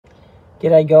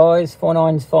G'day guys,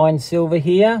 49's Fine Silver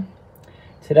here.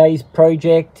 Today's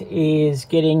project is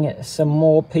getting some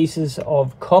more pieces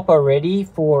of copper ready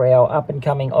for our up and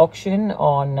coming auction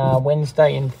on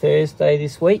Wednesday and Thursday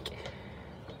this week.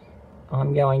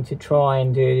 I'm going to try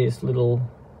and do this little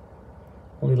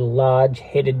large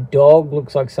headed dog,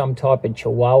 looks like some type of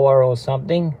chihuahua or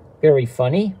something, very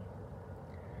funny.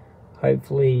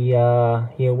 Hopefully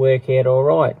he'll work out all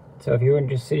right. So if you're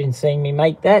interested in seeing me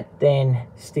make that, then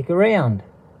stick around.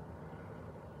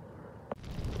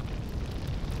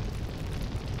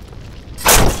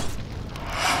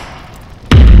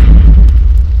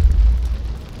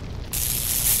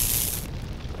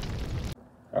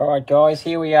 Alright guys,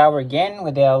 here we are again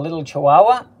with our little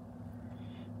chihuahua.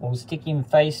 We'll stick him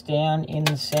face down in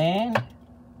the sand.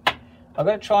 I've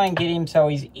got to try and get him so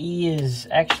his ears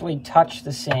actually touch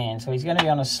the sand. So he's going to be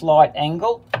on a slight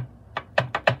angle.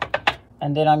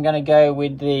 And then I'm going to go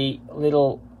with the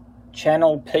little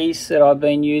channel piece that I've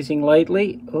been using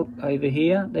lately. Oh, over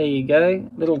here, there you go.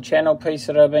 Little channel piece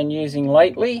that I've been using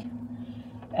lately.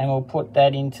 And we'll put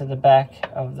that into the back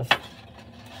of the,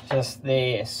 just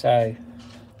there. So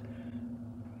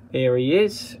there he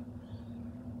is.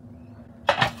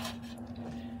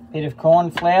 Bit of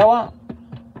corn flour.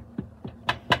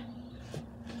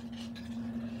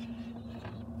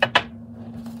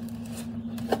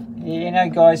 You know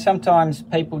guys, sometimes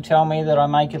people tell me that I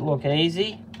make it look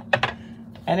easy,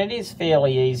 and it is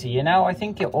fairly easy, you know. I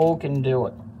think you all can do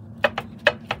it.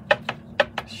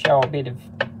 Show a bit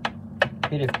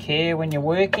of care when you're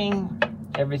working,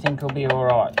 everything will be all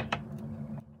right.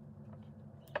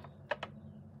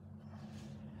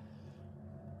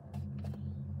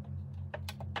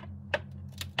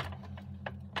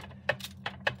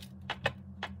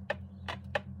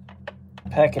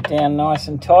 Pack it down nice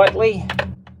and tightly.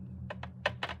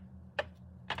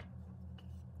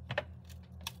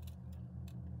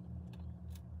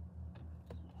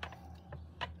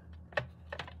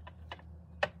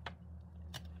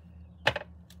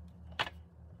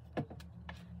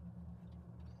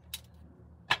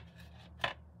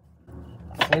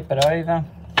 Flip it over,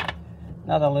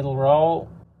 another little roll.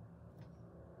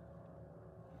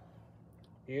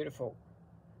 Beautiful.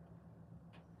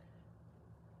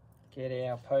 Get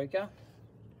our poker,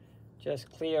 just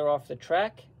clear off the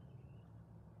track.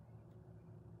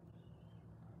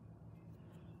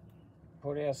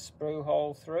 Put our sprue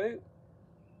hole through.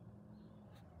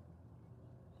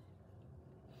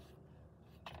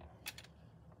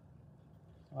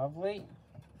 Lovely.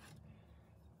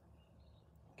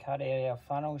 Cut out our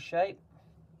funnel shape.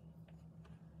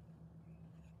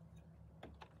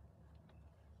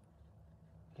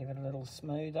 Give it a little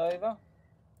smooth over.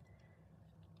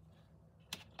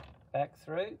 Back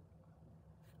through.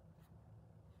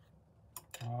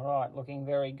 All right, looking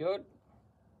very good.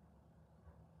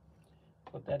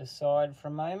 Put that aside for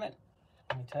a moment.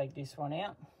 We take this one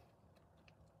out.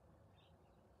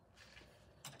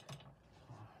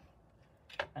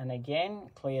 And again,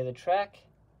 clear the track.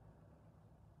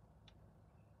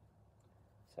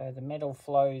 So the metal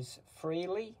flows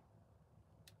freely.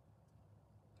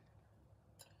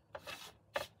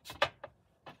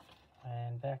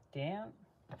 And back down.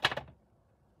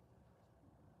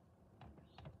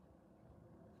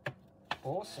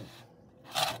 Awesome.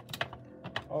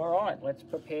 All right, let's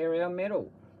prepare our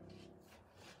metal.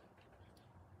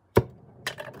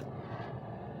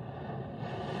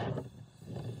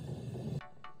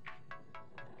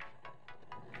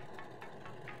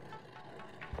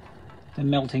 The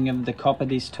melting of the copper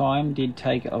this time did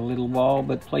take a little while,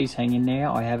 but please hang in there.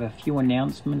 I have a few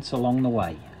announcements along the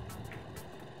way.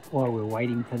 While we're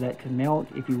waiting for that to melt,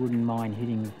 if you wouldn't mind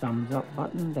hitting the thumbs up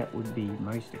button, that would be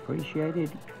most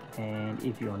appreciated. And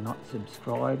if you're not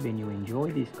subscribed and you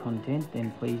enjoy this content,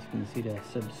 then please consider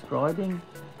subscribing.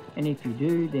 And if you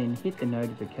do, then hit the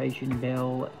notification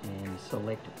bell and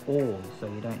select all so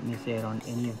you don't miss out on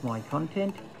any of my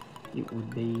content. It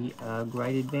would be a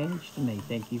great advantage to me.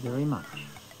 Thank you very much.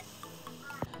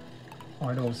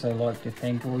 I'd also like to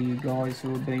thank all you guys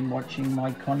who have been watching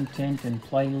my content and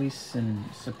playlists and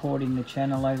supporting the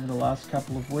channel over the last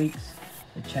couple of weeks.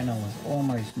 The channel has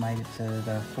almost made it to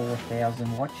the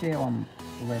 4,000 watch hour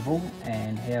level,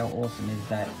 and how awesome is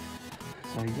that?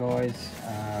 So guys,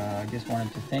 I just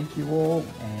wanted to thank you all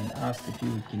and ask if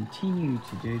you would continue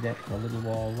to do that for a little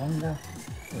while longer.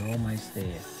 We're almost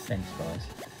there. Thanks guys.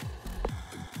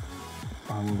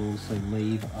 I will also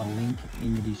leave a link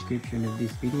in the description of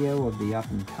this video of the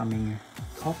up and coming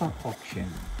copper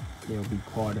auction. There'll be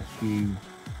quite a few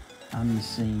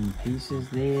unseen pieces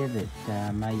there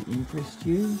that may interest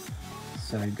you.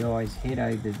 So guys, head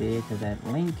over there to that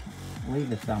link,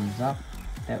 leave a thumbs up,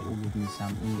 That will give me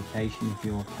some indication if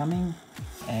you're coming,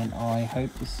 and I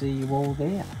hope to see you all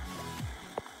there.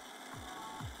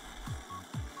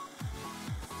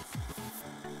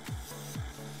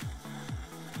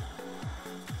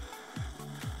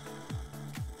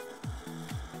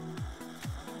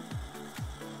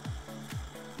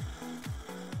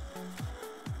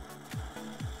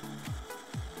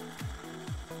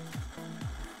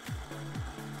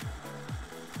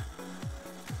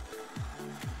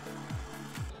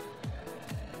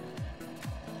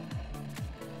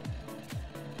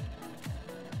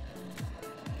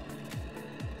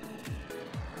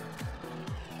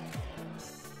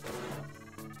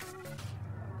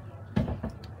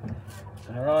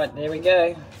 Alright, there we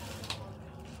go.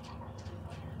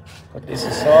 Put this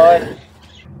aside.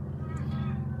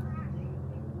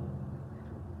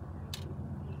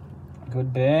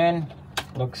 Good burn,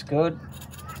 looks good.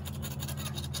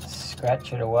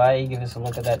 Scratch it away, give us a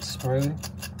look at that sprue.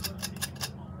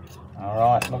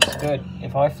 Alright, looks good.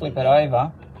 If I flip it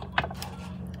over,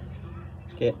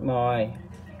 get my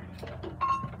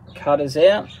cutters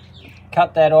out,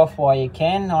 cut that off while you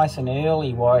can, nice and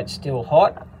early while it's still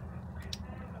hot.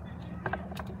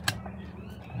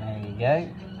 There you go,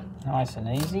 nice and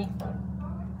easy.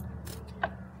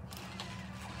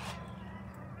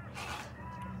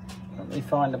 Let me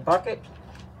find a bucket.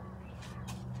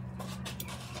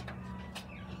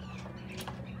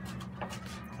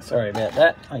 Sorry about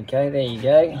that. Okay, there you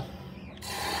go.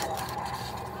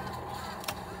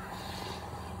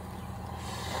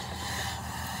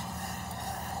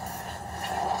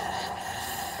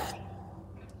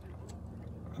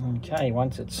 Okay,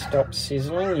 once it stops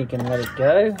sizzling, you can let it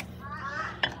go.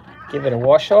 Give it a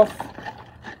wash off.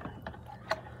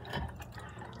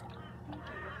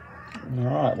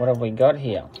 Alright, what have we got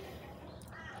here?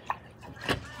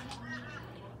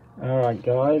 Alright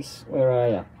guys, where are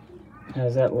you?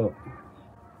 How's that look?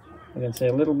 You can see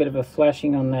a little bit of a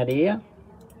flashing on that ear.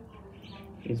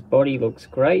 His body looks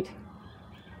great.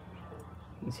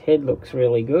 His head looks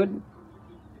really good.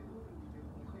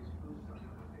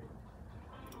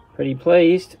 Pretty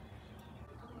pleased.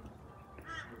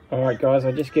 Alright guys,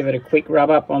 I'll just give it a quick rub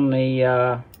up on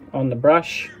the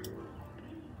brush,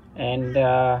 and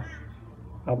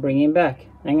I'll bring him back.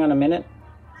 Hang on a minute.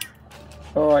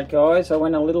 Alright guys, I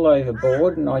went a little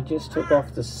overboard and I just took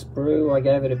off the sprue. I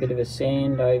gave it a bit of a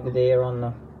sand over there on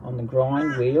the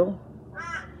grind wheel.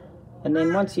 And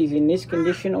then once he's in this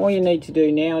condition, all you need to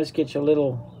do now is get your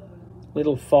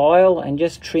little file and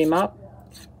just trim up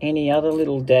any other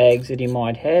little dags that he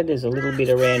might have. There's a little bit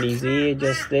around his ear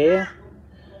just there.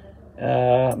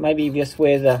 Maybe just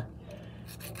where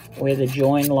the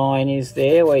join line is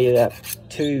there, where you have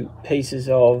two pieces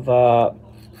of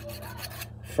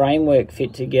framework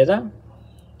fit together.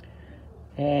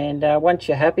 And once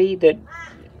you're happy that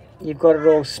you've got it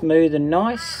all smooth and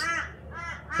nice,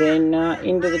 then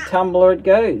into the tumbler it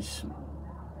goes.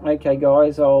 Okay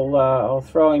guys, I'll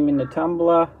throw him in the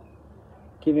tumbler,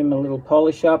 give him a little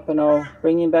polish up, and I'll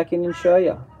bring him back in and show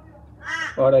you.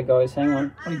 Righto guys, hang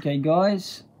on. Okay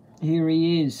guys, here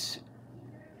he is,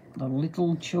 the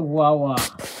little Chihuahua.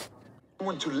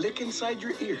 Someone to lick inside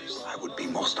your ears, I would be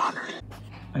most honored.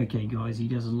 Okay guys, he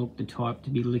doesn't look the type to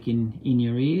be licking in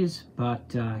your ears,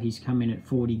 but he's come in at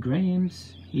 40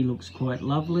 grams. He looks quite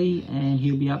lovely and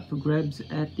he'll be up for grabs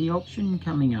at the auction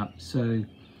coming up. So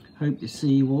hope to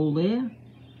see you all there,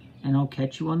 and I'll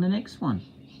catch you on the next one.